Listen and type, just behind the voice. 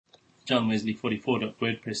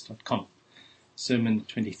johnwesley44.wordpress.com. Sermon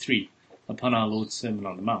 23, upon our Lord's Sermon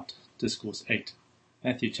on the Mount, Discourse 8.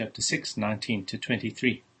 Matthew chapter 6, 19 to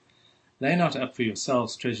 23. Lay not up for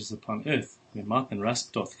yourselves treasures upon earth, where moth and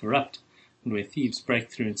rust doth corrupt, and where thieves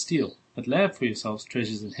break through and steal. But lay up for yourselves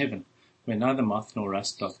treasures in heaven, where neither moth nor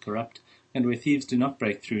rust doth corrupt, and where thieves do not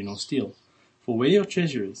break through nor steal. For where your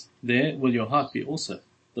treasure is, there will your heart be also.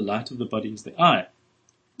 The light of the body is the eye.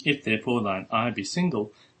 If therefore thine eye be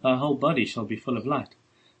single, thy whole body shall be full of light.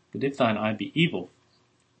 But if thine eye be evil,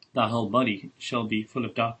 thy whole body shall be full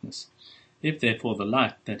of darkness. If therefore the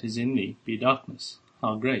light that is in thee be darkness,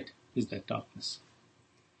 how great is that darkness?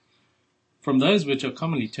 From those which are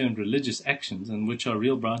commonly termed religious actions, and which are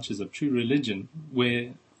real branches of true religion,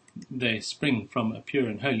 where they spring from a pure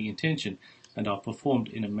and holy intention, and are performed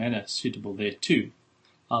in a manner suitable thereto,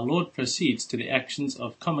 our Lord proceeds to the actions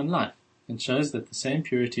of common life, and shows that the same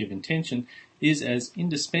purity of intention is as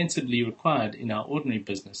indispensably required in our ordinary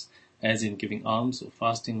business as in giving alms or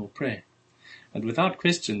fasting or prayer. And without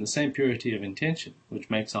question, the same purity of intention, which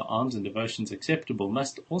makes our alms and devotions acceptable,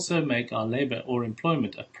 must also make our labor or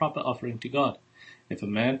employment a proper offering to God. If a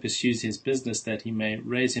man pursues his business that he may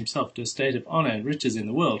raise himself to a state of honor and riches in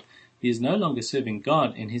the world, he is no longer serving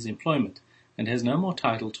God in his employment, and has no more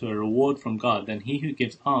title to a reward from God than he who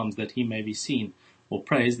gives alms that he may be seen, or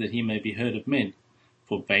praise that he may be heard of men.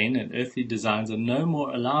 For vain and earthly designs are no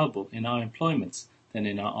more allowable in our employments than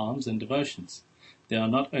in our alms and devotions. They are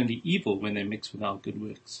not only evil when they mix with our good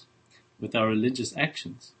works, with our religious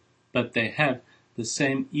actions, but they have the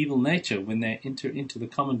same evil nature when they enter into the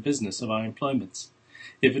common business of our employments.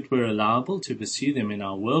 If it were allowable to pursue them in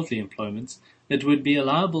our worldly employments, it would be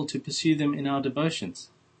allowable to pursue them in our devotions.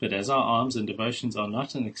 But as our alms and devotions are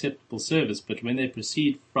not an acceptable service, but when they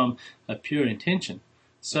proceed from a pure intention,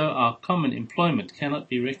 so our common employment cannot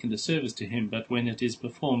be reckoned a service to him, but when it is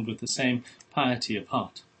performed with the same piety of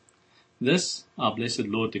heart. This our blessed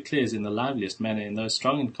Lord declares in the liveliest manner in those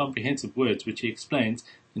strong and comprehensive words which he explains,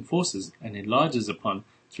 enforces, and enlarges upon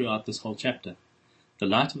throughout this whole chapter. The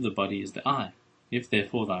light of the body is the eye. If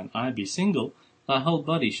therefore thine eye be single, thy whole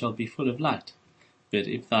body shall be full of light. But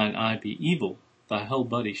if thine eye be evil, thy whole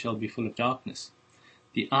body shall be full of darkness.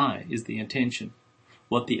 The eye is the intention.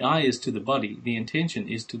 What the eye is to the body, the intention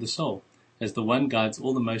is to the soul. As the one guides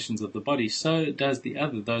all the motions of the body, so does the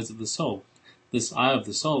other those of the soul. This eye of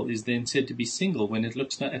the soul is then said to be single when it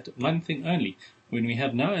looks at one thing only, when we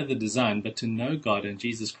have no other design but to know God and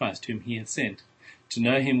Jesus Christ whom he hath sent, to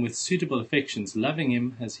know him with suitable affections, loving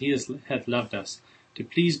him as he hath loved us, to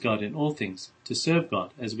please God in all things, to serve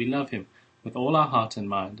God as we love him with all our heart and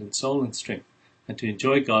mind and soul and strength, and to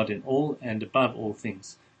enjoy God in all and above all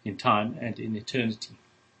things, in time and in eternity.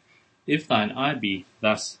 If thine eye be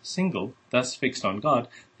thus single, thus fixed on God,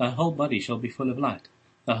 thy whole body shall be full of light.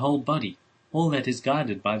 Thy whole body, all that is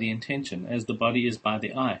guided by the intention, as the body is by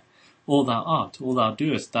the eye. All thou art, all thou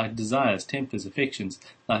doest, thy desires, tempers, affections,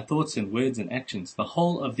 thy thoughts and words and actions, the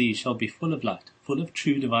whole of these shall be full of light, full of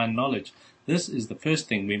true divine knowledge. This is the first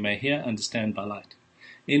thing we may here understand by light.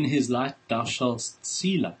 In his light thou shalt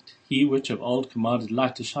see light. He which of old commanded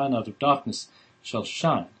light to shine out of darkness shall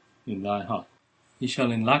shine in thy heart. He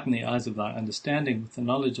shall enlighten the eyes of thy understanding with the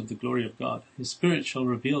knowledge of the glory of God. His Spirit shall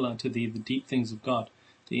reveal unto thee the deep things of God.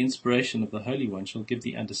 The inspiration of the Holy One shall give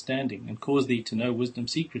thee understanding, and cause thee to know wisdom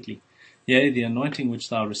secretly. Yea, the anointing which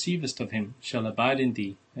thou receivest of him shall abide in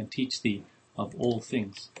thee, and teach thee of all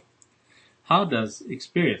things. How does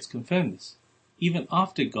experience confirm this? Even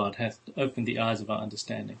after God hath opened the eyes of our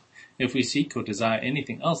understanding. If we seek or desire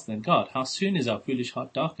anything else than God, how soon is our foolish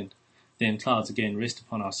heart darkened? Then clouds again rest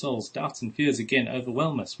upon our souls, doubts and fears again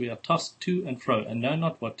overwhelm us. We are tossed to and fro, and know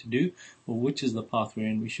not what to do, or which is the path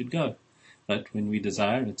wherein we should go. But when we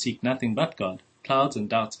desire and seek nothing but God, clouds and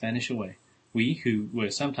doubts vanish away. We, who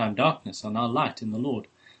were sometime darkness, are now light in the Lord.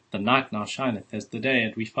 The night now shineth as the day,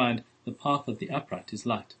 and we find the path of the upright is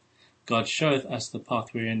light. God showeth us the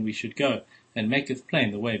path wherein we should go, and maketh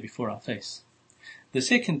plain the way before our face. The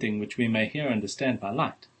second thing which we may here understand by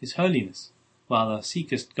light is holiness. While thou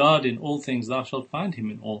seekest God in all things, thou shalt find him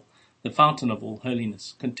in all, the fountain of all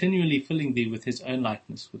holiness, continually filling thee with his own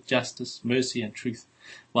likeness, with justice, mercy, and truth.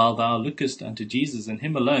 While thou lookest unto Jesus and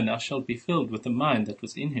him alone, thou shalt be filled with the mind that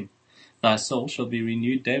was in him. Thy soul shall be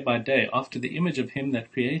renewed day by day after the image of him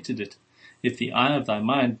that created it. If the eye of thy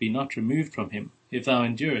mind be not removed from him, if thou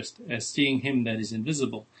endurest, as seeing him that is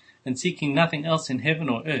invisible, and seeking nothing else in heaven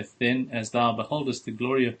or earth, then, as thou beholdest the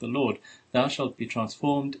glory of the Lord, thou shalt be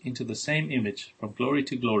transformed into the same image from glory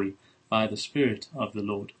to glory by the Spirit of the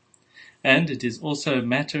Lord. And it is also a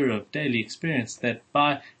matter of daily experience that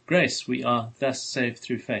by grace we are thus saved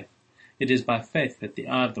through faith. It is by faith that the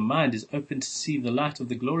eye of the mind is opened to see the light of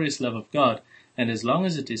the glorious love of God, and as long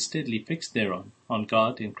as it is steadily fixed thereon, on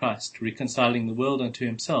God in Christ, reconciling the world unto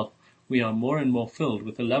himself, we are more and more filled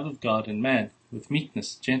with the love of God and man, with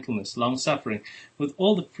meekness, gentleness, long-suffering, with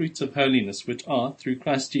all the fruits of holiness which are, through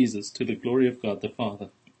Christ Jesus, to the glory of God the Father.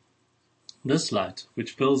 This light,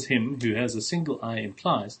 which fills him who has a single eye,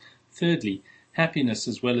 implies, thirdly, happiness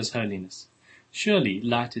as well as holiness. Surely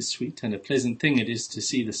light is sweet, and a pleasant thing it is to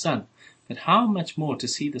see the sun, but how much more to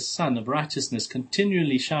see the sun of righteousness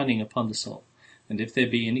continually shining upon the soul? And if there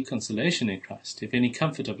be any consolation in Christ, if any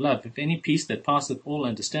comfort of love, if any peace that passeth all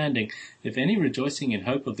understanding, if any rejoicing in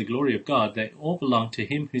hope of the glory of God, they all belong to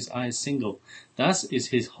him whose eye is single. Thus is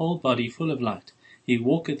his whole body full of light. He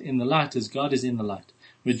walketh in the light as God is in the light,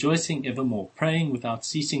 rejoicing evermore, praying without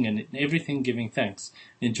ceasing, and in everything giving thanks,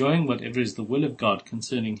 enjoying whatever is the will of God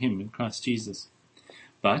concerning him in Christ Jesus.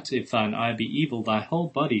 But if thine eye be evil, thy whole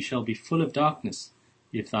body shall be full of darkness,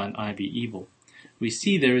 if thine eye be evil. We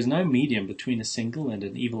see there is no medium between a single and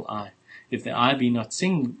an evil eye. If the eye be not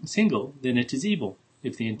single, then it is evil.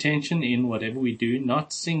 If the intention in whatever we do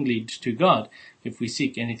not singly to God, if we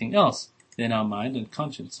seek anything else, then our mind and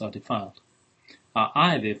conscience are defiled. Our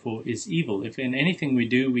eye, therefore, is evil if in anything we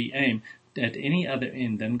do we aim at any other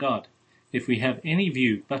end than God. If we have any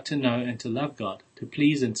view but to know and to love God, to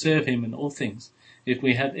please and serve him in all things, if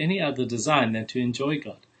we have any other design than to enjoy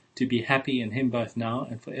God, to be happy in him both now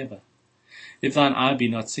and forever. If thine eye be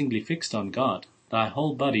not singly fixed on God, thy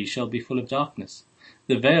whole body shall be full of darkness.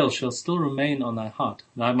 The veil shall still remain on thy heart.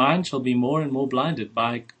 Thy mind shall be more and more blinded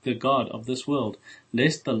by the God of this world,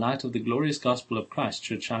 lest the light of the glorious gospel of Christ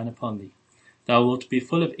should shine upon thee. Thou wilt be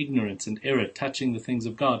full of ignorance and error touching the things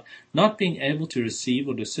of God, not being able to receive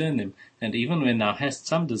or discern them, and even when thou hast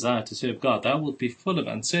some desire to serve God, thou wilt be full of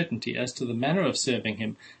uncertainty as to the manner of serving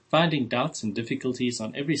him, finding doubts and difficulties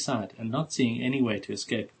on every side, and not seeing any way to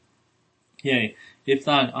escape. Yea, if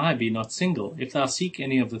thine eye be not single, if thou seek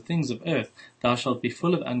any of the things of earth, thou shalt be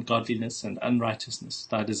full of ungodliness and unrighteousness,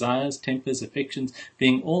 thy desires, tempers, affections,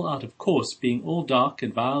 being all out of course, being all dark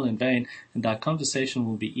and vile and vain, and thy conversation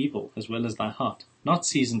will be evil, as well as thy heart, not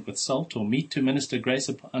seasoned with salt or meat to minister grace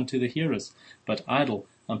unto the hearers, but idle,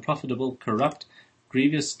 unprofitable, corrupt,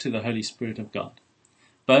 grievous to the Holy Spirit of God.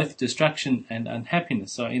 Both destruction and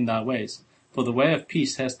unhappiness are in thy ways, for the way of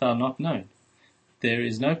peace hast thou not known. There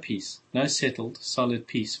is no peace, no settled, solid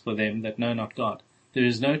peace for them that know not God. There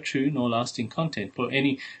is no true nor lasting content for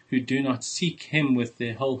any who do not seek him with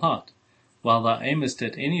their whole heart. While thou aimest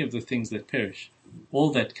at any of the things that perish,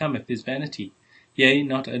 all that cometh is vanity, yea,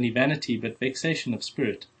 not only vanity, but vexation of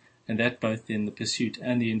spirit, and that both in the pursuit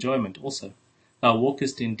and the enjoyment also. Thou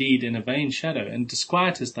walkest indeed in a vain shadow, and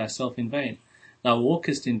disquietest thyself in vain. Thou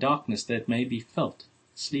walkest in darkness that may be felt.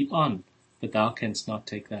 Sleep on, but thou canst not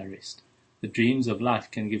take thy rest. The dreams of life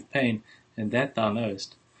can give pain, and that thou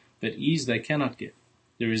knowest, but ease they cannot give.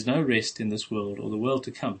 There is no rest in this world or the world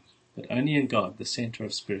to come, but only in God, the centre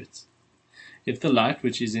of spirits. If the light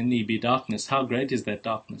which is in thee be darkness, how great is that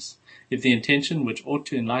darkness? If the intention which ought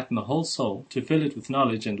to enlighten the whole soul, to fill it with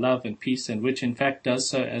knowledge and love and peace, and which in fact does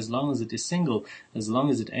so as long as it is single, as long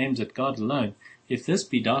as it aims at God alone, if this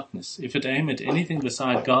be darkness, if it aim at anything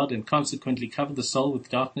beside God, and consequently cover the soul with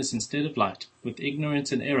darkness instead of light, with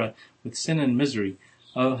ignorance and error, with sin and misery,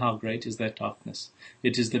 oh, how great is that darkness!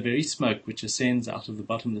 It is the very smoke which ascends out of the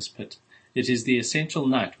bottomless pit. It is the essential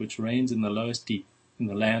night which reigns in the lowest deep, in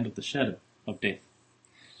the land of the shadow of death.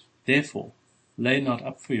 Therefore, lay not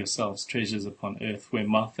up for yourselves treasures upon earth, where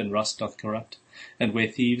moth and rust doth corrupt, and where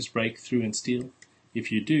thieves break through and steal.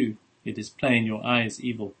 If you do, it is plain your eye is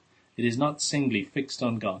evil. It is not singly fixed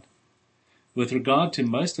on God. With regard to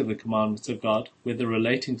most of the commandments of God, whether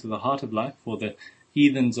relating to the heart of life or the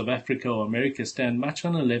heathens of Africa or America, stand much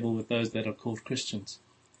on a level with those that are called Christians.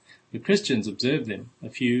 The Christians observe them, a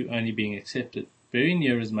few only being excepted, very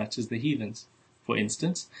near as much as the heathens. For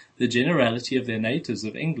instance, the generality of their natives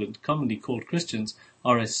of England, commonly called Christians,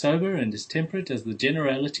 are as sober and as temperate as the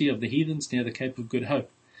generality of the heathens near the Cape of Good Hope,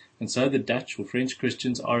 and so the Dutch or French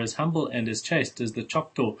Christians are as humble and as chaste as the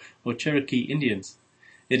Choctaw or Cherokee Indians.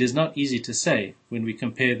 It is not easy to say, when we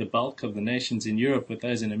compare the bulk of the nations in Europe with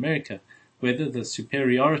those in America, whether the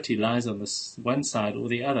superiority lies on the one side or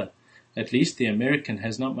the other. At least the American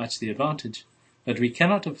has not much the advantage. But we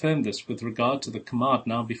cannot affirm this with regard to the command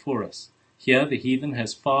now before us. Here the heathen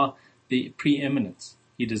has far the preeminence.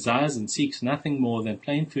 He desires and seeks nothing more than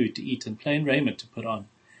plain food to eat and plain raiment to put on,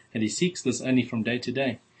 and he seeks this only from day to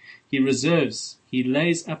day. He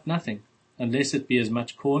lays up nothing, unless it be as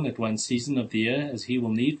much corn at one season of the year as he will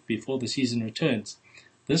need before the season returns.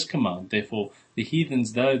 This command, therefore, the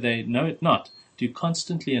heathens, though they know it not, do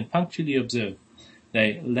constantly and punctually observe.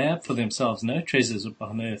 They lay up for themselves no treasures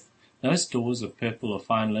upon earth, no stores of purple or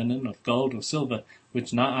fine linen, of gold or silver,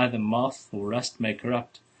 which neither moth or rust may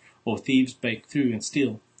corrupt, or thieves break through and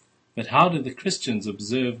steal. But how do the Christians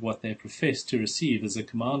observe what they profess to receive as a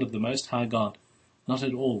command of the Most High God? Not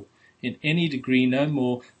at all, in any degree no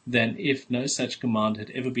more than if no such command had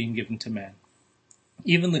ever been given to man.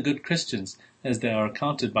 Even the good Christians, as they are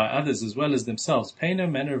accounted by others as well as themselves, pay no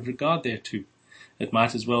manner of regard thereto. It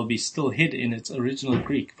might as well be still hid in its original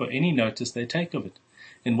Greek for any notice they take of it.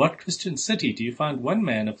 In what Christian city do you find one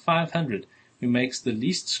man of 500 who makes the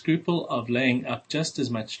least scruple of laying up just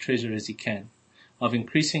as much treasure as he can, of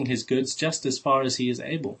increasing his goods just as far as he is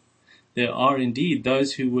able? There are indeed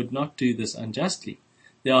those who would not do this unjustly.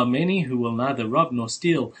 There are many who will neither rob nor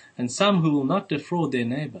steal, and some who will not defraud their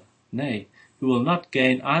neighbor, nay, who will not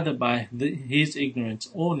gain either by his ignorance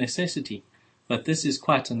or necessity. But this is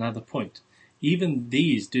quite another point. Even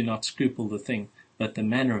these do not scruple the thing, but the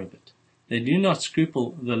manner of it. They do not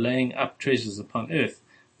scruple the laying up treasures upon earth,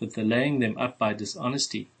 but the laying them up by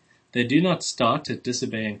dishonesty. They do not start at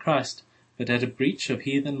disobeying Christ, but at a breach of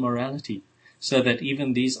heathen morality, so that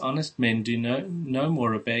even these honest men do no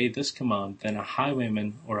more obey this command than a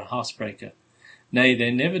highwayman or a housebreaker. Nay,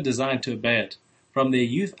 they never designed to obey it. From their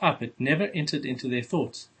youth up it never entered into their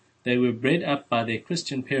thoughts. They were bred up by their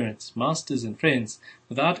Christian parents, masters and friends,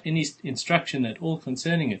 without any instruction at all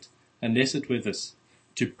concerning it, unless it were this,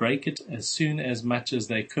 to break it as soon as much as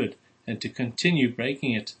they could, and to continue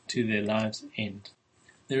breaking it to their lives' end.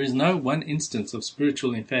 There is no one instance of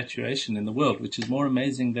spiritual infatuation in the world which is more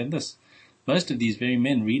amazing than this. Most of these very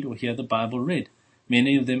men read or hear the Bible read,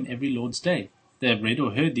 many of them every Lord's Day. They have read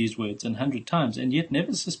or heard these words 100 times, and yet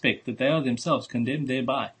never suspect that they are themselves condemned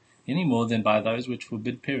thereby, any more than by those which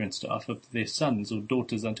forbid parents to offer their sons or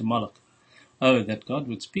daughters unto Moloch. Oh, that God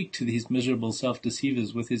would speak to these miserable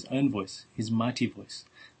self-deceivers with his own voice, his mighty voice,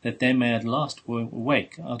 that they may at last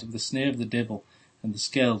awake out of the snare of the devil, and the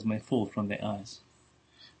scales may fall from their eyes.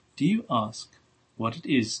 Do you ask what it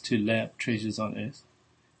is to lay up treasures on earth?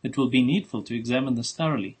 It will be needful to examine this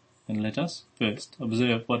thoroughly, and let us, first,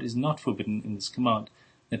 observe what is not forbidden in this command,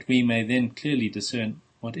 that we may then clearly discern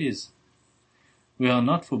what is. We are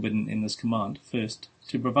not forbidden in this command, first,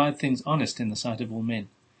 to provide things honest in the sight of all men,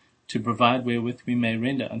 to provide wherewith we may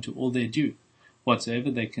render unto all their due, whatsoever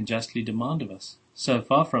they can justly demand of us. So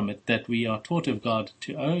far from it that we are taught of God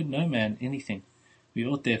to owe no man anything, we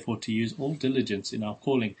ought therefore to use all diligence in our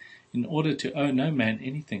calling, in order to owe no man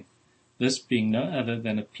anything, this being no other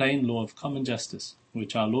than a plain law of common justice,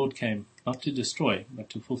 which our Lord came not to destroy, but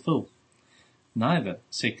to fulfill. Neither,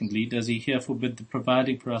 secondly, does he here forbid the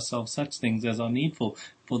providing for ourselves such things as are needful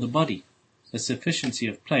for the body, a sufficiency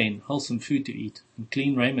of plain, wholesome food to eat, and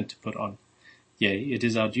clean raiment to put on. Yea, it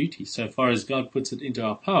is our duty, so far as God puts it into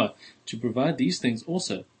our power, to provide these things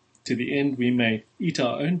also, to the end we may eat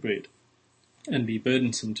our own bread, and be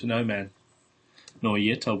burdensome to no man. Nor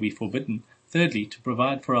yet are we forbidden, thirdly, to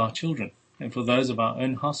provide for our children, and for those of our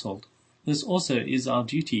own household. This also is our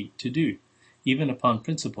duty to do, even upon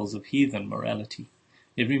principles of heathen morality.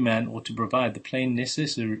 Every man ought to provide the plain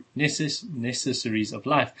necessaries of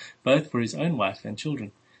life, both for his own wife and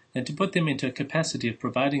children, and to put them into a capacity of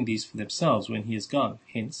providing these for themselves when he is gone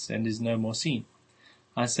hence and is no more seen.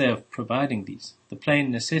 I say of providing these, the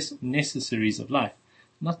plain necessaries of life,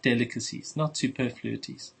 not delicacies, not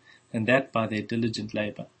superfluities, and that by their diligent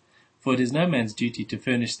labour. For it is no man's duty to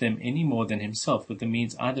furnish them any more than himself with the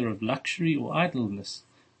means either of luxury or idleness.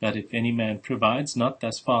 But if any man provides not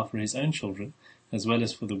thus far for his own children, as well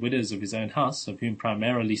as for the widows of his own house, of whom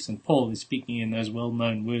primarily St. Paul is speaking in those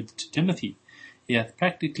well-known words to Timothy, he hath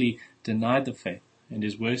practically denied the faith, and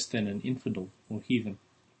is worse than an infidel or heathen.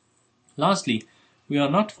 Lastly, we are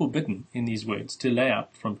not forbidden in these words to lay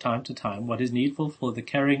up from time to time what is needful for the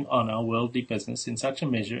carrying on our worldly business in such a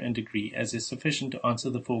measure and degree as is sufficient to answer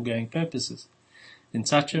the foregoing purposes, in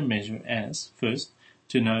such a measure as, first,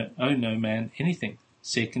 to owe no man anything,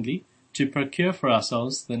 secondly, to procure for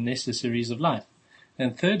ourselves the necessaries of life,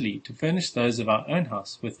 and thirdly, to furnish those of our own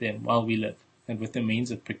house with them while we live, and with the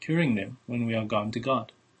means of procuring them when we are gone to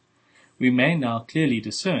God. We may now clearly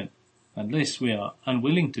discern, unless we are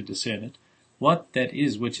unwilling to discern it, what that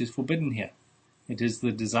is which is forbidden here. It is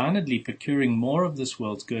the designedly procuring more of this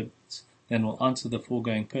world's goods than will answer the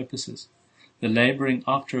foregoing purposes, the labouring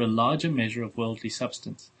after a larger measure of worldly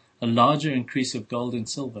substance, a larger increase of gold and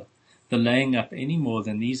silver, the laying up any more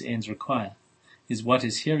than these ends require, is what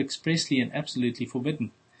is here expressly and absolutely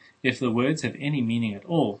forbidden. If the words have any meaning at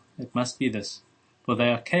all, it must be this, for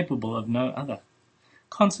they are capable of no other.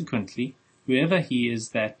 Consequently, Whoever he is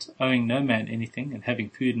that, owing no man anything, and having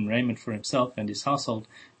food and raiment for himself and his household,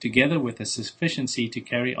 together with a sufficiency to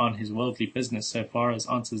carry on his worldly business so far as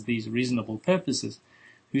answers these reasonable purposes,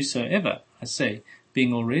 whosoever, I say,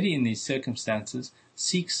 being already in these circumstances,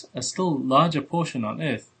 seeks a still larger portion on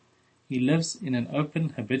earth, he lives in an open,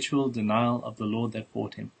 habitual denial of the Lord that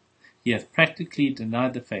bought him. He hath practically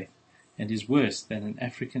denied the faith, and is worse than an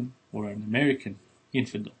African or an American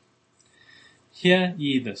infidel. Hear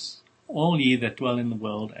ye this, all ye that dwell in the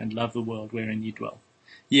world, and love the world wherein ye dwell.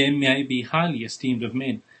 Ye may be highly esteemed of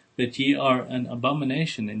men, but ye are an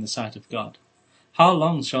abomination in the sight of God. How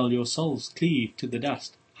long shall your souls cleave to the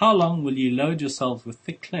dust? How long will ye load yourselves with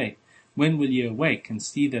thick clay? When will ye awake and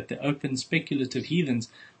see that the open speculative heathens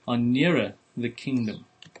are nearer the kingdom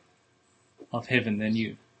of heaven than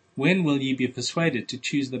you? When will ye be persuaded to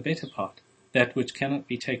choose the better part, that which cannot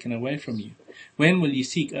be taken away from you? When will ye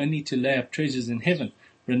seek only to lay up treasures in heaven,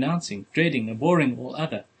 renouncing, dreading, abhorring all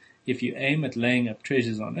other? If you aim at laying up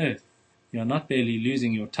treasures on earth, you are not barely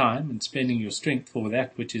losing your time and spending your strength for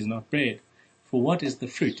that which is not bread. For what is the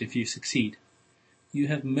fruit if you succeed? You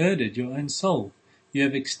have murdered your own soul. You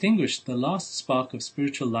have extinguished the last spark of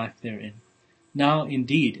spiritual life therein. Now,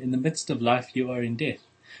 indeed, in the midst of life you are in death.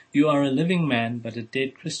 You are a living man, but a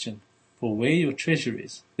dead Christian. For where your treasure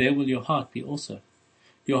is, there will your heart be also.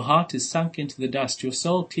 Your heart is sunk into the dust, your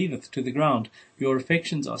soul cleaveth to the ground. Your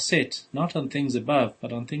affections are set, not on things above,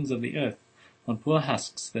 but on things of the earth, on poor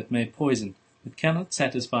husks that may poison, but cannot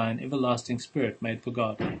satisfy an everlasting spirit made for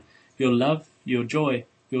God. Your love, your joy,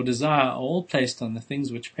 your desire are all placed on the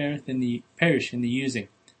things which perish in the using.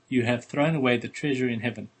 You have thrown away the treasure in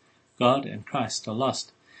heaven. God and Christ are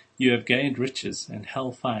lost. You have gained riches and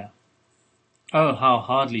hell fire. Oh, how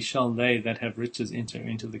hardly shall they that have riches enter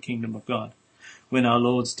into the kingdom of God. When our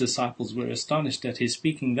Lord's disciples were astonished at his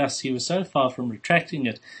speaking thus, he was so far from retracting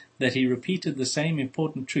it that he repeated the same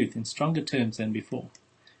important truth in stronger terms than before.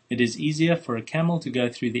 It is easier for a camel to go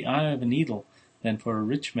through the eye of a needle than for a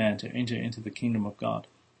rich man to enter into the kingdom of God.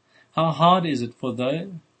 How hard is it for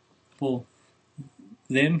them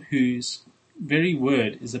whose very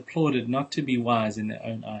word is applauded not to be wise in their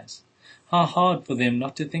own eyes. How hard for them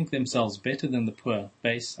not to think themselves better than the poor,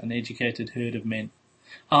 base, uneducated herd of men.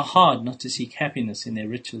 How hard not to seek happiness in their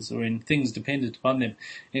riches or in things dependent upon them,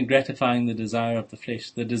 in gratifying the desire of the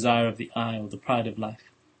flesh, the desire of the eye, or the pride of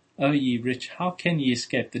life. O ye rich, how can ye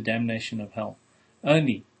escape the damnation of hell?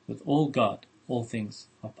 Only with all God all things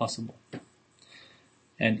are possible.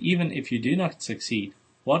 And even if you do not succeed,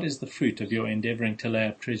 what is the fruit of your endeavoring to lay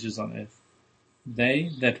up treasures on earth?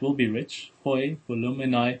 They that will be rich, hoi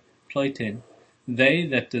volumenai ploiten, they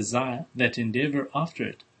that desire, that endeavor after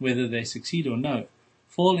it, whether they succeed or no,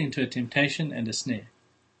 fall into a temptation and a snare,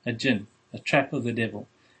 a gin, a trap of the devil,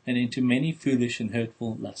 and into many foolish and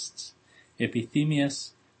hurtful lusts.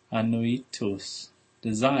 Epithemias anoitos,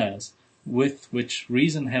 desires, with which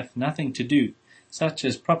reason hath nothing to do, such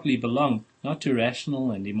as properly belong not to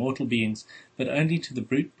rational and immortal beings, but only to the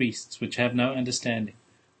brute beasts which have no understanding,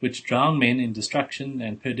 which drown men in destruction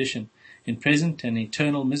and perdition, in present and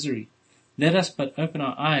eternal misery. Let us but open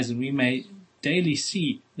our eyes, and we may daily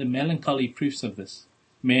see the melancholy proofs of this.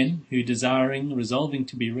 Men who, desiring, resolving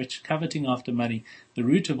to be rich, coveting after money, the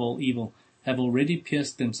root of all evil, have already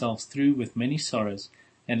pierced themselves through with many sorrows,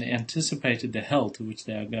 and anticipated the hell to which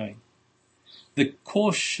they are going. The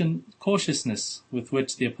cautiousness with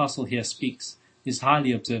which the apostle here speaks is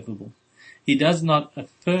highly observable. He does not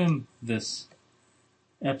affirm this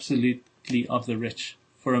absolutely of the rich,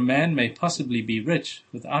 for a man may possibly be rich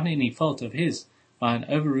without any fault of his by an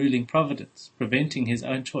overruling providence, preventing his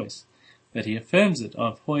own choice, but he affirms it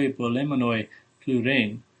of hoi bolemonoi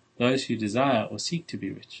plurein, those who desire or seek to be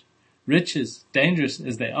rich. Riches, dangerous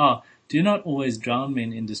as they are, do not always drown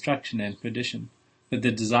men in destruction and perdition, but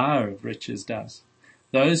the desire of riches does.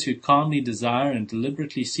 Those who calmly desire and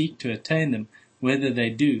deliberately seek to attain them, whether they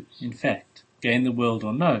do, in fact, gain the world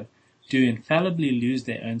or no, do infallibly lose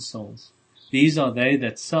their own souls. These are they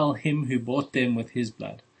that sell him who bought them with his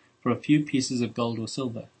blood, for a few pieces of gold or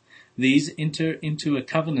silver. These enter into a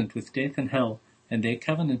covenant with death and hell, and their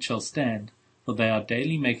covenant shall stand, for they are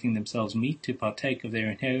daily making themselves meet to partake of their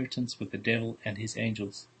inheritance with the devil and his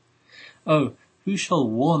angels. Oh, who shall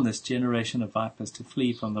warn this generation of vipers to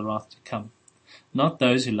flee from the wrath to come? Not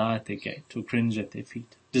those who lie at their gate or cringe at their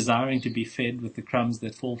feet, desiring to be fed with the crumbs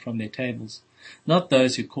that fall from their tables. Not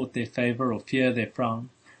those who court their favor or fear their frown.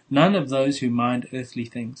 None of those who mind earthly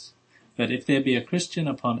things. But if there be a Christian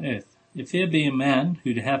upon earth, if there be a man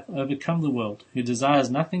who hath overcome the world, who desires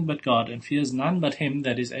nothing but God, and fears none but him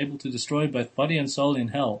that is able to destroy both body and soul in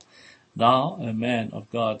hell, thou, O man of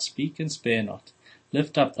God, speak and spare not.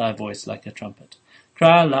 Lift up thy voice like a trumpet.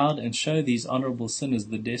 Cry aloud and show these honourable sinners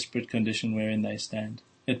the desperate condition wherein they stand.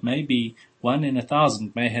 It may be 1 in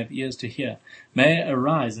 1,000 may have ears to hear, may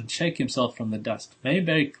arise and shake himself from the dust, may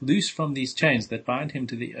break loose from these chains that bind him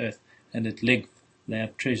to the earth, and at length lay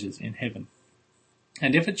up treasures in heaven.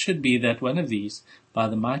 And if it should be that one of these, by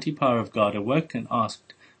the mighty power of God, awoke and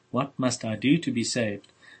asked, What must I do to be saved?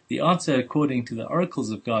 The answer according to the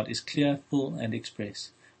oracles of God is clear, full, and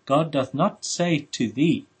express. God doth not say to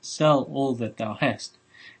thee, Sell all that thou hast.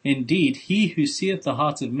 Indeed, he who seeth the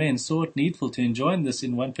hearts of men saw it needful to enjoin this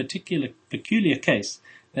in one peculiar case,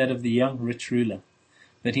 that of the young rich ruler.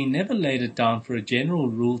 But he never laid it down for a general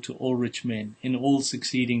rule to all rich men, in all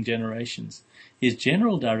succeeding generations. His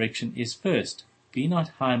general direction is first, be not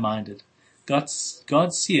high-minded. God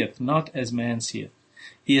seeth not as man seeth.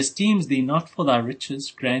 He esteems thee not for thy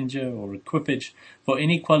riches, grandeur, or equipage, for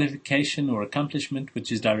any qualification or accomplishment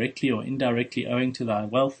which is directly or indirectly owing to thy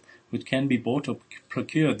wealth, which can be bought or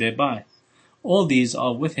procured thereby. All these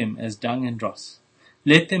are with him as dung and dross.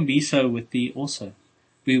 Let them be so with thee also.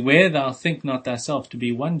 Beware thou think not thyself to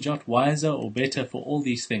be one jot wiser or better for all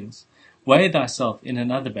these things. Weigh thyself in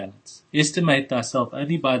another balance. Estimate thyself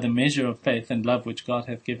only by the measure of faith and love which God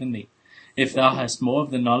hath given thee. If thou hast more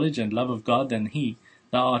of the knowledge and love of God than he,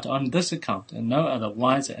 thou art on this account, and no other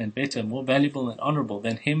wiser and better, more valuable and honourable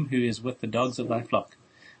than him who is with the dogs of thy flock.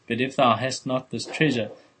 But if thou hast not this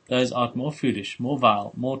treasure, those art more foolish, more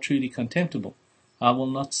vile, more truly contemptible, I will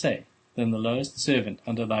not say, than the lowest servant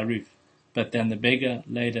under thy roof, but than the beggar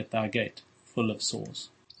laid at thy gate, full of sores.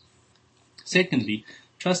 Secondly,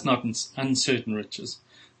 trust not in uncertain riches.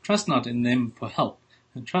 Trust not in them for help,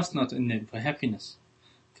 and trust not in them for happiness.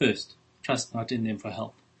 First, trust not in them for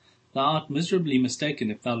help. Thou art miserably mistaken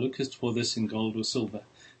if thou lookest for this in gold or silver.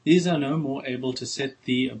 These are no more able to set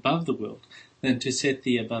thee above the world than to set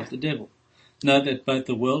thee above the devil. Know that both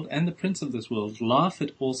the world and the prince of this world laugh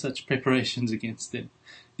at all such preparations against them.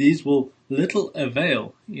 These will little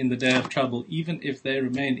avail in the day of trouble, even if they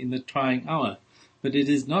remain in the trying hour. But it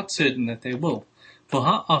is not certain that they will. For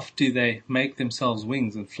how oft do they make themselves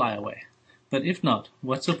wings and fly away? But if not,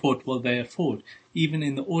 what support will they afford, even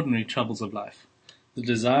in the ordinary troubles of life? The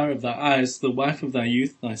desire of thy eyes, the wife of thy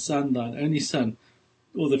youth, thy son, thine only son,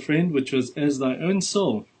 or the friend which was as thy own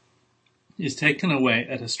soul, is taken away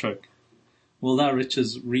at a stroke. Will thy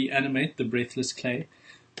riches reanimate the breathless clay,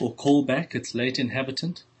 or call back its late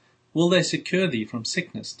inhabitant? Will they secure thee from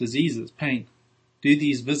sickness, diseases, pain? Do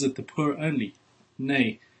these visit the poor only?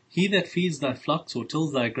 Nay, he that feeds thy flocks or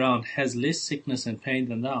tills thy ground has less sickness and pain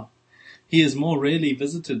than thou. He is more rarely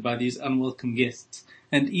visited by these unwelcome guests,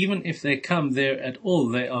 and even if they come there at all,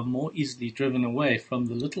 they are more easily driven away from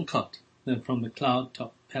the little cot than from the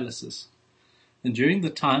cloud-topped palaces. And during the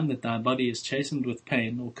time that thy body is chastened with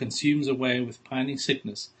pain, or consumes away with pining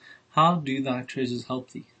sickness, how do thy treasures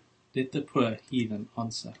help thee? Let the poor heathen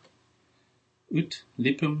answer. Ut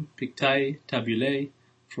lipum pictae tabulae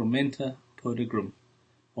frumenta podegrum,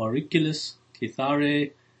 auriculis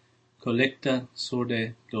cithare collecta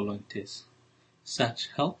sorde dolentes. Such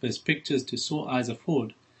help as pictures to sore eyes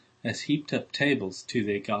afford, as heaped up tables to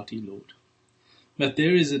their gouty lord. But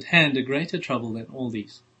there is at hand a greater trouble than all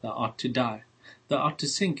these. Thou art to die. Thou art to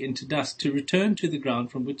sink into dust, to return to the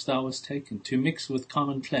ground from which thou wast taken, to mix with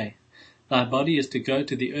common clay. Thy body is to go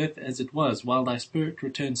to the earth as it was, while thy spirit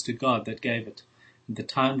returns to God that gave it. And the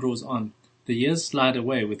time draws on. The years slide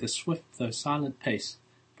away with a swift though silent pace.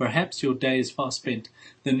 Perhaps your day is far spent.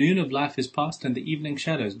 The noon of life is past, and the evening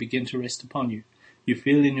shadows begin to rest upon you. You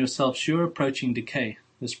feel in yourself sure approaching decay.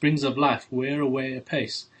 The springs of life wear away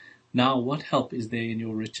apace. Now what help is there in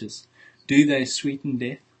your riches? Do they sweeten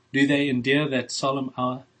death? Do they endear that solemn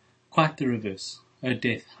hour? Quite the reverse. O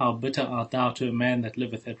death, how bitter art thou to a man that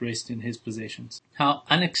liveth at rest in his possessions. How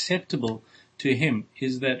unacceptable to him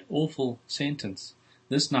is that awful sentence,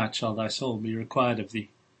 This night shall thy soul be required of thee.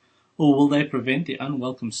 Or will they prevent the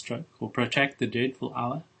unwelcome stroke, or protract the dreadful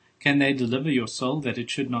hour? Can they deliver your soul that it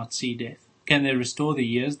should not see death? Can they restore the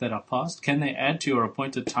years that are past? Can they add to your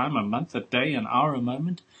appointed time a month, a day, an hour, a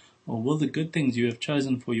moment? Or will the good things you have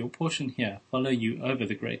chosen for your portion here follow you over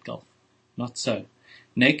the great gulf? Not so.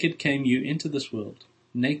 Naked came you into this world.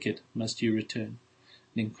 Naked must you return.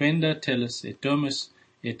 Linquenda tellus et domus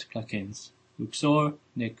et placens. Uxor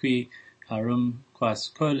nequi harum quas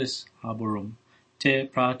coelis arborum. Te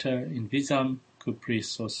prater in visam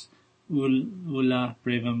cuprisos ulla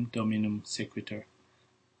brevem dominum sequitur.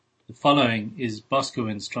 The following is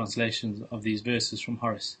Boscawen's translation of these verses from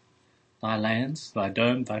Horace. Thy lands, thy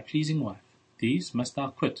dome, thy pleasing wife, these must thou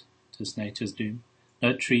quit, 'tis nature's doom.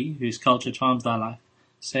 No tree, whose culture charms thy life,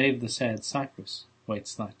 save the sad cypress,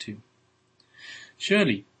 waits thy tomb.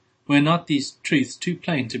 Surely, were not these truths too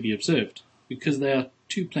plain to be observed, because they are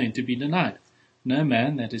too plain to be denied? No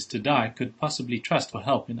man that is to die could possibly trust for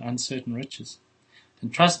help in uncertain riches.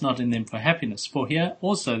 And trust not in them for happiness, for here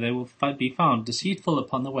also they will be found deceitful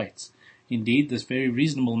upon the weights. Indeed, this very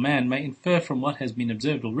reasonable man may infer from what has been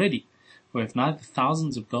observed already, for if neither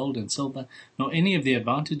thousands of gold and silver, nor any of the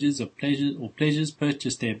advantages of pleasures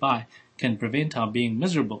purchased thereby, can prevent our being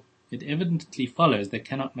miserable, it evidently follows they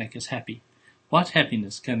cannot make us happy. What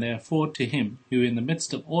happiness can they afford to him who in the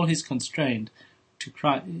midst of all is constrained to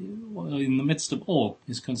cry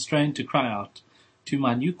out, to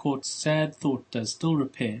my new court's sad thought does still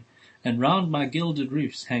repair, and round my gilded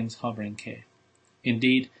roofs hangs hovering care.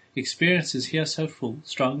 Indeed, experience is here so full,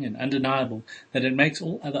 strong, and undeniable that it makes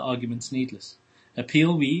all other arguments needless.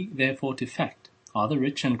 Appeal we, therefore, to fact. Are the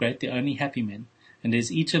rich and great the only happy men? And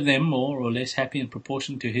is each of them more or less happy in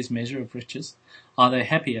proportion to his measure of riches? Are they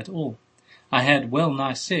happy at all? I had well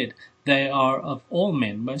nigh said, they are of all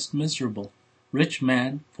men most miserable. Rich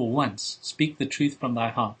man, for once, speak the truth from thy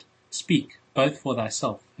heart. Speak, both for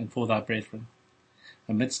thyself and for thy brethren.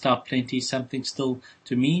 Amidst our plenty something still,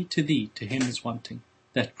 to me, to thee, to him is wanting.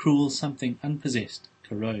 That cruel something unpossessed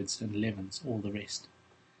corrodes and leavens all the rest.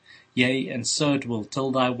 Yea, and so it will,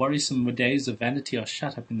 till thy worrisome days of vanity are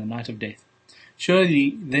shut up in the night of death.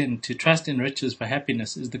 Surely, then, to trust in riches for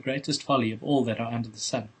happiness is the greatest folly of all that are under the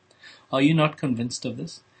sun. Are you not convinced of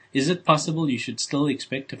this? Is it possible you should still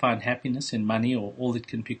expect to find happiness in money or all it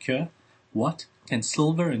can procure? What? Can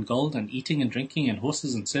silver and gold and eating and drinking and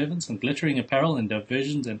horses and servants and glittering apparel and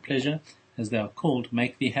diversions and pleasure, as they are called,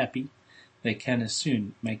 make thee happy? They can as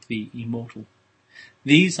soon make thee immortal.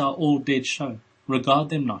 These are all dead show. Regard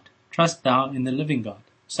them not. Trust thou in the living God.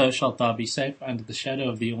 So shalt thou be safe under the shadow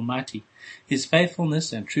of the Almighty. His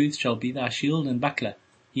faithfulness and truth shall be thy shield and buckler.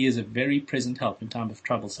 He is a very present help in time of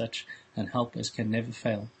trouble, such an help as can never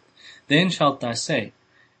fail. Then shalt thou say,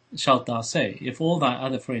 if all thy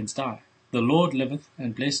other friends die, the Lord liveth,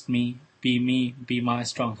 and blessed be my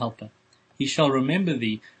strong helper. He shall remember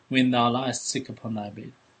thee when thou liest sick upon thy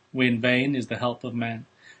bed, when vain is the help of man,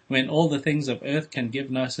 when all the things of earth can give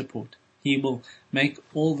no support. He will make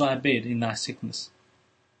all thy bed in thy sickness.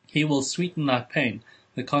 He will sweeten thy pain.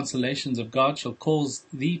 The consolations of God shall cause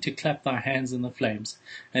thee to clap thy hands in the flames.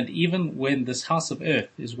 And even when this house of earth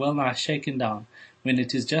is well nigh shaken down, when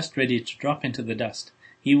it is just ready to drop into the dust,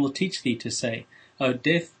 he will teach thee to say, O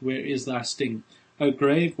death, where is thy sting? O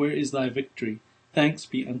grave, where is thy victory? Thanks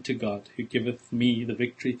be unto God, who giveth me the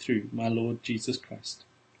victory through my Lord Jesus Christ.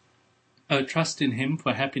 O trust in him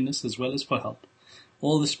for happiness as well as for help.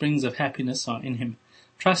 All the springs of happiness are in him.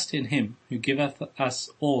 Trust in him, who giveth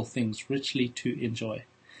us all things richly to enjoy.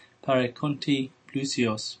 Pareconti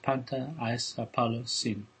plusios panta eis Apollos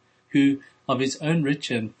sin, who of his own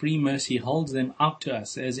rich and free mercy holds them out to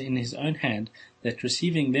us as in his own hand, that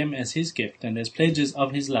receiving them as his gift and as pledges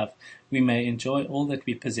of his love, we may enjoy all that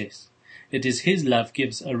we possess. It is his love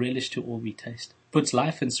gives a relish to all we taste, puts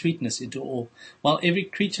life and sweetness into all, while every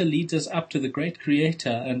creature leads us up to the great Creator,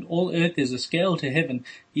 and all earth is a scale to heaven.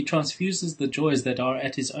 He transfuses the joys that are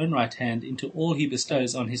at his own right hand into all he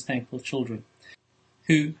bestows on his thankful children,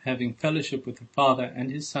 who, having fellowship with the Father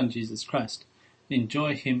and his Son Jesus Christ,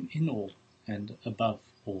 enjoy him in all and above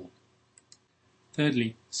all.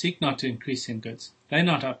 Thirdly, seek not to increase in goods. Lay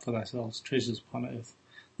not up for thyself treasures upon earth.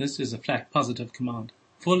 This is a flat positive command,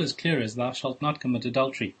 full as clear as thou shalt not commit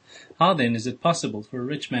adultery. How then is it possible for a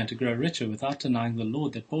rich man to grow richer without denying the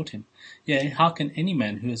Lord that bought him? Yea, how can any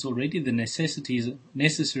man who has already the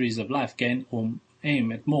necessaries of life gain or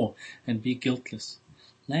aim at more and be guiltless?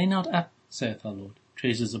 Lay not up, saith our Lord,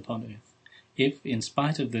 treasures upon earth. If, in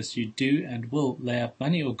spite of this, you do and will lay up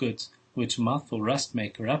money or goods, which moth or rust may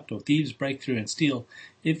corrupt, or thieves break through and steal,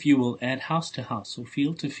 if you will add house to house or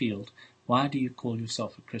field to field, why do you call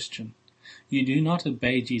yourself a Christian? You do not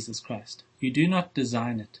obey Jesus Christ. You do not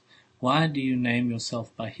design it. Why do you name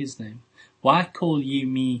yourself by his name? Why call ye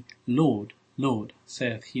me Lord, Lord,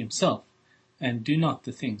 saith he himself, and do not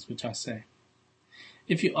the things which I say?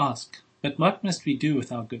 If you ask, but what must we do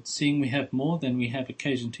with our goods, seeing we have more than we have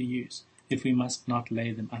occasion to use, if we must not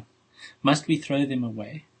lay them up? Must we throw them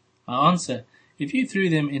away? I answer, if you threw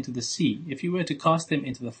them into the sea, if you were to cast them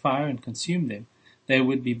into the fire and consume them, they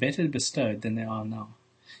would be better bestowed than they are now.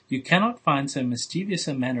 You cannot find so mischievous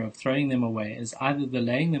a manner of throwing them away as either the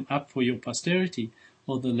laying them up for your posterity,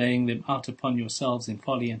 or the laying them out upon yourselves in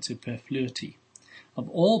folly and superfluity. Of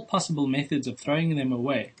all possible methods of throwing them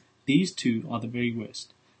away, these two are the very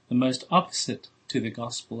worst, the most opposite to the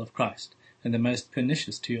gospel of Christ, and the most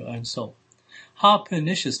pernicious to your own soul. How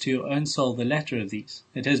pernicious to your own soul the latter of these,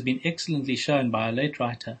 it has been excellently shown by a late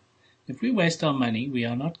writer. If we waste our money, we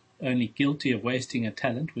are not only guilty of wasting a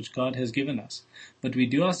talent which God has given us, but we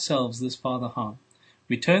do ourselves this farther harm.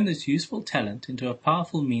 We turn this useful talent into a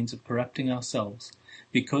powerful means of corrupting ourselves,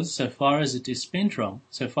 because so far as it is spent wrong,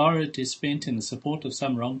 so far it is spent in the support of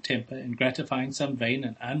some wrong temper and gratifying some vain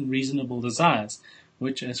and unreasonable desires,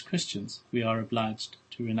 which as Christians we are obliged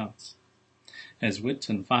to renounce. As wit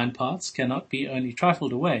and fine parts cannot be only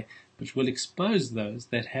trifled away, but will expose those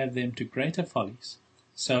that have them to greater follies,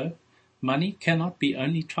 so money cannot be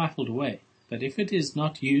only trifled away, but if it is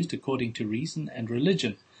not used according to reason and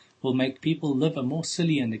religion, will make people live a more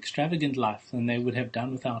silly and extravagant life than they would have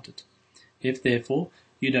done without it. If, therefore,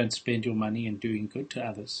 you don't spend your money in doing good to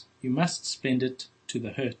others, you must spend it to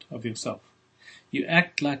the hurt of yourself. You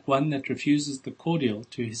act like one that refuses the cordial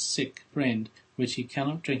to his sick friend, which he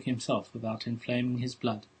cannot drink himself without inflaming his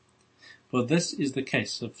blood. For this is the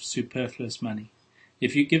case of superfluous money.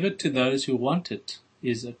 If you give it to those who want it,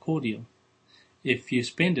 is a cordial. If you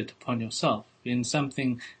spend it upon yourself in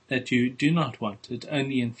something that you do not want, it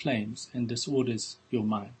only inflames and disorders your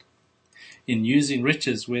mind. In using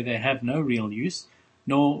riches where they have no real use,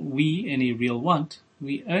 nor we any real want,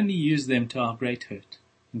 we only use them to our great hurt,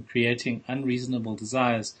 in creating unreasonable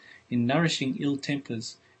desires, in nourishing ill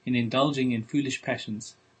tempers, in indulging in foolish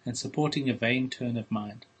passions, and supporting a vain turn of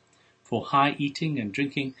mind. For high eating and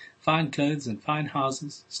drinking, fine clothes and fine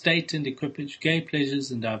houses, state and equipage, gay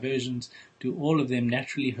pleasures and diversions, do all of them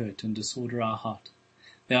naturally hurt and disorder our heart.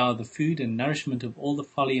 They are the food and nourishment of all the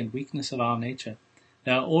folly and weakness of our nature.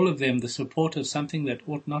 They are all of them the support of something that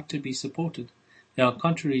ought not to be supported. They are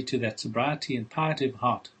contrary to that sobriety and piety of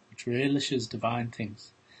heart which relishes divine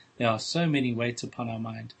things. There are so many weights upon our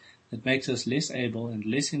mind that makes us less able and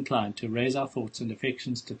less inclined to raise our thoughts and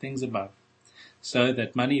affections to things above. So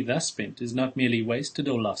that money thus spent is not merely wasted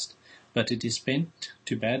or lost, but it is spent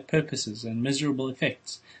to bad purposes and miserable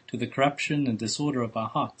effects, to the corruption and disorder of our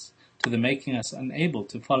hearts, to the making us unable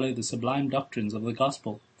to follow the sublime doctrines of the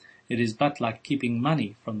gospel. It is but like keeping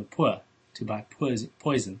money from the poor to buy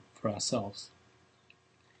poison for ourselves.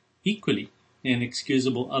 Equally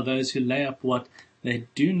inexcusable are those who lay up what they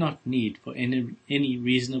do not need for any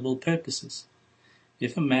reasonable purposes.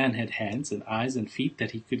 If a man had hands and eyes and feet that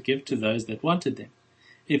he could give to those that wanted them,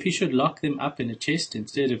 if he should lock them up in a chest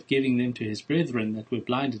instead of giving them to his brethren that were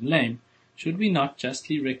blind and lame, should we not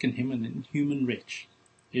justly reckon him an inhuman wretch?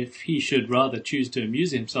 If he should rather choose to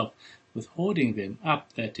amuse himself with hoarding them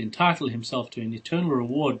up that entitle himself to an eternal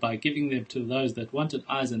reward by giving them to those that wanted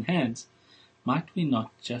eyes and hands, might we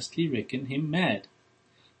not justly reckon him mad?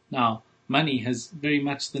 Now, money has very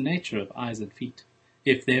much the nature of eyes and feet.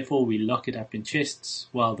 If therefore we lock it up in chests,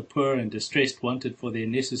 while the poor and distressed want it for their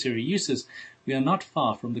necessary uses, we are not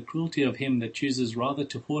far from the cruelty of him that chooses rather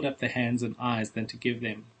to hoard up the hands and eyes than to give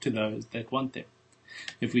them to those that want them.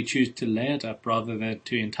 If we choose to lay it up rather than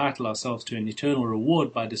to entitle ourselves to an eternal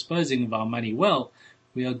reward by disposing of our money well,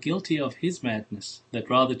 we are guilty of his madness, that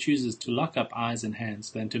rather chooses to lock up eyes and hands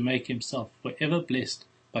than to make himself for ever blessed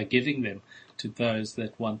by giving them to those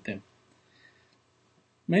that want them.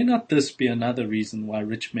 May not this be another reason why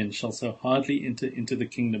rich men shall so hardly enter into the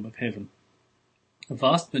kingdom of heaven? A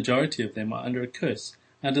vast majority of them are under a curse,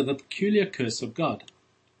 under the peculiar curse of God,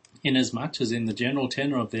 inasmuch as in the general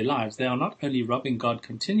tenor of their lives they are not only robbing God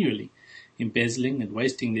continually, embezzling and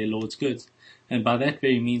wasting their Lord's goods, and by that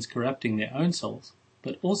very means corrupting their own souls,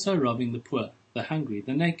 but also robbing the poor, the hungry,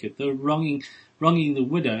 the naked, wronging the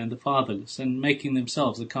widow and the fatherless, and making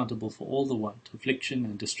themselves accountable for all the want, affliction,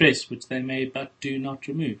 and distress which they may but do not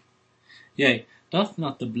remove. Yea, doth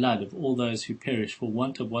not the blood of all those who perish for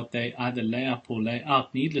want of what they either lay up or lay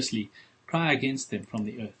out needlessly cry against them from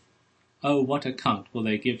the earth? Oh, what account will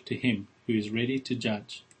they give to him who is ready to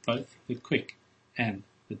judge both the quick and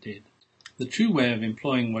the dead? The true way of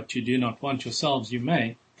employing what you do not want yourselves you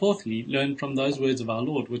may, fourthly, learn from those words of our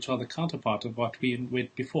Lord, which are the counterpart of what we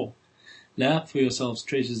read before. Lay up for yourselves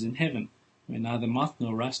treasures in heaven, where neither moth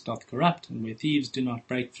nor rust doth corrupt, and where thieves do not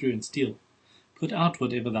break through and steal. Put out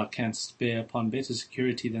whatever thou canst spare upon better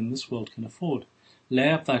security than this world can afford. Lay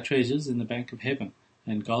up thy treasures in the bank of heaven,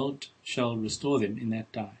 and God shall restore them in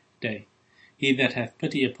that day. He that hath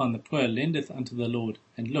pity upon the poor lendeth unto the Lord,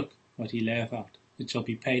 and look what he layeth out, it shall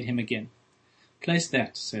be paid him again. Place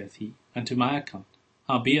that, saith he, unto my account,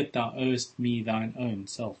 howbeit thou owest me thine own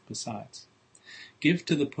self besides. Give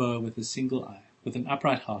to the poor with a single eye, with an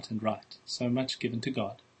upright heart and right, so much given to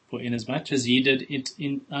God. For inasmuch as ye did it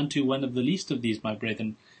unto one of the least of these my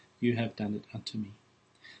brethren, you have done it unto me.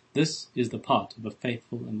 This is the part of a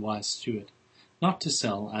faithful and wise steward, not to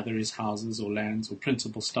sell either his houses or lands or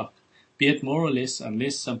principal stock, be it more or less,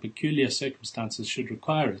 unless some peculiar circumstances should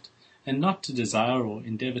require it, and not to desire or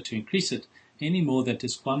endeavor to increase it, any more than to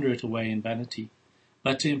squander it away in vanity,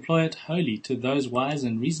 but to employ it wholly to those wise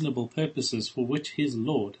and reasonable purposes for which his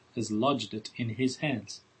Lord has lodged it in his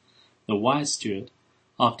hands. The wise steward,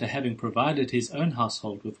 after having provided his own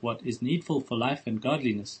household with what is needful for life and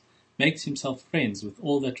godliness, makes himself friends with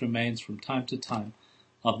all that remains from time to time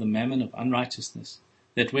of the mammon of unrighteousness,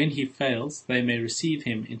 that when he fails they may receive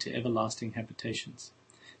him into everlasting habitations.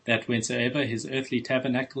 That whensoever his earthly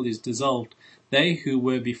tabernacle is dissolved, they who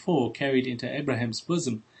were before carried into Abraham's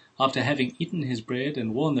bosom, after having eaten his bread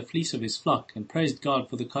and worn the fleece of his flock, and praised God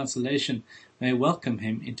for the consolation, may welcome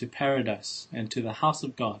him into paradise and to the house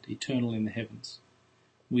of God eternal in the heavens.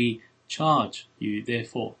 We charge you,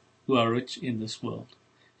 therefore, who are rich in this world,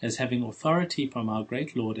 as having authority from our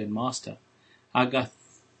great Lord and Master,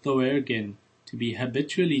 Agathoergen, to be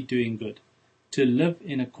habitually doing good, to live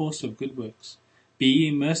in a course of good works. Be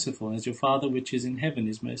ye merciful, as your Father which is in heaven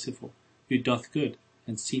is merciful, who doth good,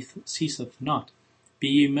 and ceaseth not. Be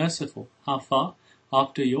ye merciful. How far?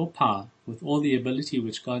 After your power, with all the ability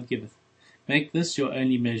which God giveth. Make this your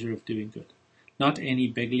only measure of doing good, not any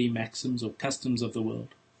beggarly maxims or customs of the world.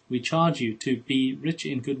 We charge you to be rich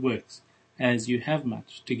in good works, as you have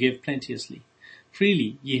much, to give plenteously.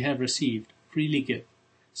 Freely ye have received, freely give,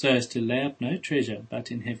 so as to lay up no treasure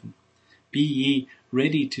but in heaven. Be ye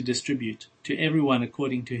ready to distribute, to every one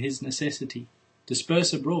according to his necessity.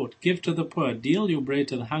 Disperse abroad, give to the poor, deal your bread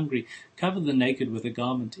to the hungry, cover the naked with a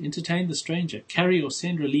garment, entertain the stranger, carry or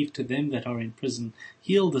send relief to them that are in prison,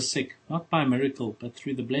 heal the sick, not by miracle, but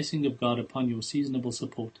through the blessing of God upon your seasonable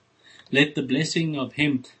support. Let the blessing of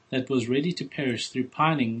him that was ready to perish through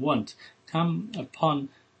pining want come upon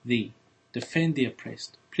thee. Defend the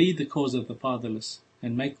oppressed, plead the cause of the fatherless,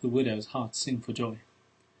 and make the widow's heart sing for joy.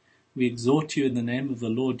 We exhort you in the name of the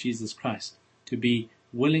Lord Jesus Christ to be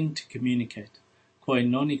willing to communicate,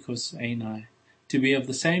 koinonikos einai, to be of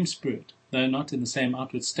the same spirit, though not in the same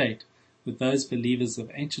outward state, with those believers of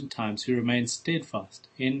ancient times who remain steadfast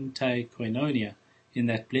in te koinonia, in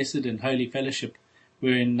that blessed and holy fellowship,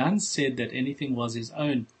 wherein none said that anything was his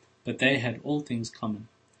own, but they had all things common.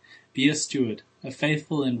 Be a steward, a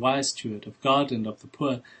faithful and wise steward of God and of the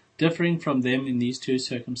poor, differing from them in these two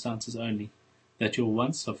circumstances only, that your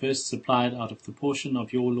wants are first supplied out of the portion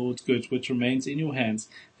of your Lord's goods which remains in your hands,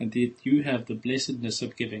 and that you have the blessedness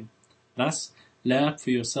of giving. Thus lay up for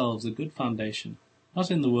yourselves a good foundation, not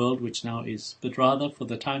in the world which now is, but rather for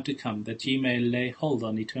the time to come, that ye may lay hold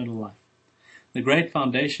on eternal life. The great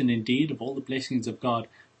foundation indeed of all the blessings of God,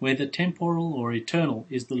 whether temporal or eternal,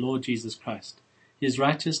 is the Lord Jesus Christ, his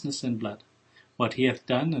righteousness and blood, what he hath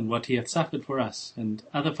done and what he hath suffered for us, and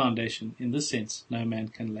other foundation in this sense no man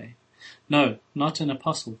can lay. No, not an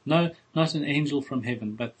apostle, no, not an angel from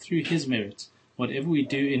heaven, but through his merits, whatever we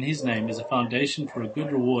do in his name is a foundation for a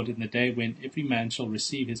good reward in the day when every man shall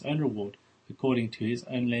receive his own reward according to his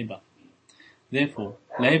own labour. Therefore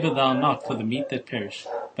labour thou not for the meat that perish,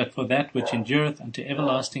 but for that which endureth unto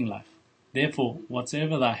everlasting life. Therefore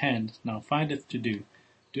whatsoever thy hand now findeth to do,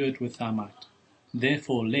 do it with thy might.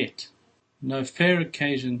 Therefore let no fair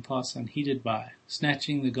occasion pass unheeded by,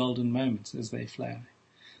 snatching the golden moments as they fly.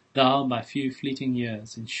 Thou by few fleeting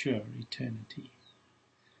years ensure eternity.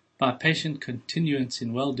 By patient continuance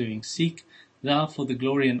in well-doing seek thou for the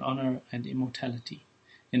glory and honour and immortality.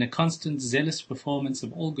 In a constant zealous performance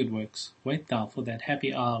of all good works, wait thou for that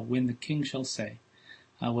happy hour when the King shall say,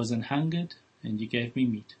 I was an hungered, and ye gave me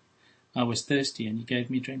meat. I was thirsty, and ye gave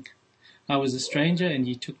me drink. I was a stranger, and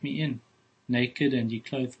ye took me in. Naked, and ye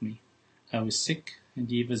clothed me. I was sick,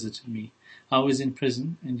 and ye visited me. I was in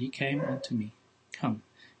prison, and ye came unto me. Come,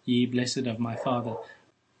 ye blessed of my Father,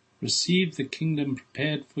 receive the kingdom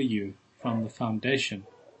prepared for you from the foundation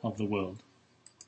of the world.